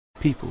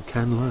people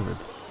can learn.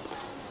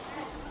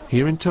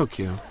 Here in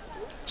Tokyo,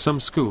 some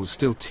schools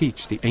still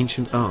teach the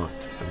ancient art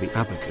of the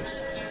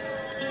abacus.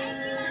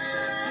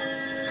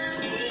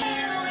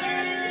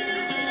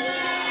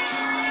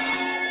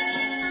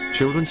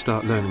 Children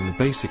start learning the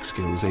basic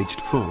skills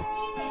aged 4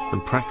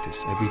 and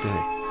practice every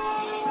day.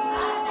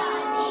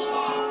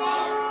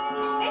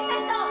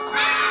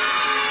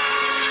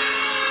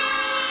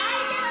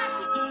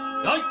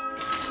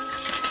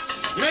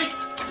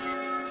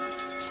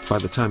 By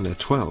the time they're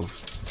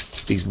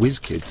 12, these whiz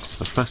kids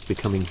are fast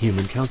becoming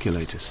human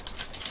calculators.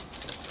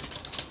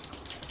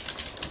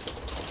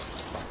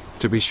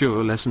 To be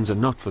sure, lessons are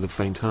not for the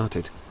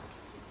faint-hearted.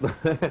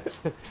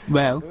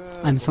 Well,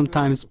 I'm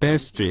sometimes very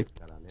strict,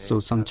 so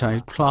some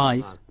child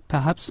cries,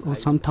 perhaps, or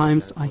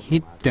sometimes I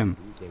hit them.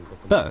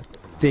 But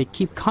they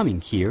keep coming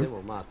here.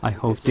 I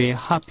hope they're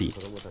happy.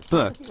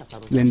 But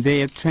when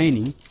they are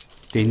training,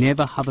 they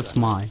never have a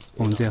smile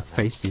on their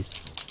faces.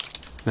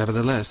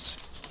 Nevertheless,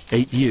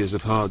 8 years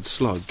of hard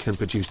slog can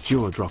produce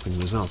jaw-dropping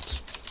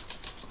results.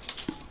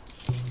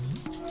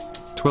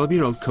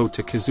 12-year-old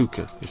Kota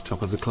Kizuka is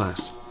top of the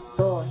class.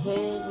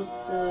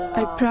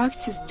 I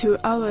practice 2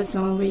 hours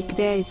on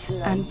weekdays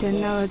and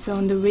 10 hours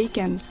on the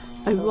weekend.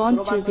 I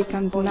want to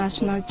become the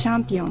national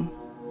champion.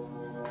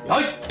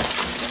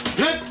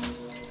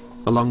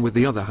 Along with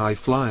the other high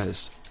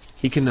flyers,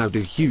 he can now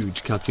do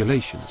huge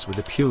calculations with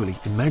a purely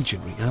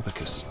imaginary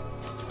abacus,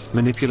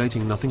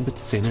 manipulating nothing but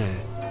thin air.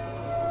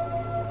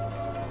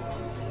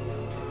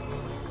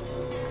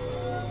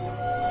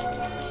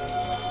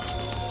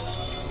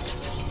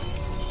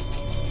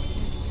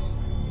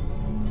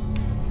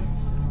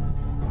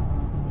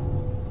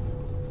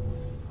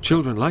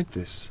 Children like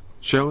this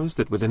show us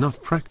that with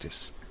enough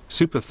practice,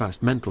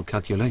 super-fast mental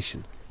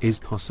calculation is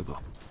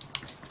possible.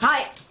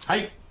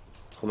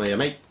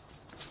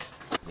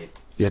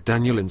 Yet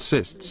Daniel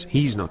insists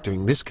he's not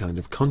doing this kind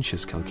of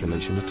conscious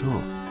calculation at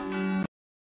all.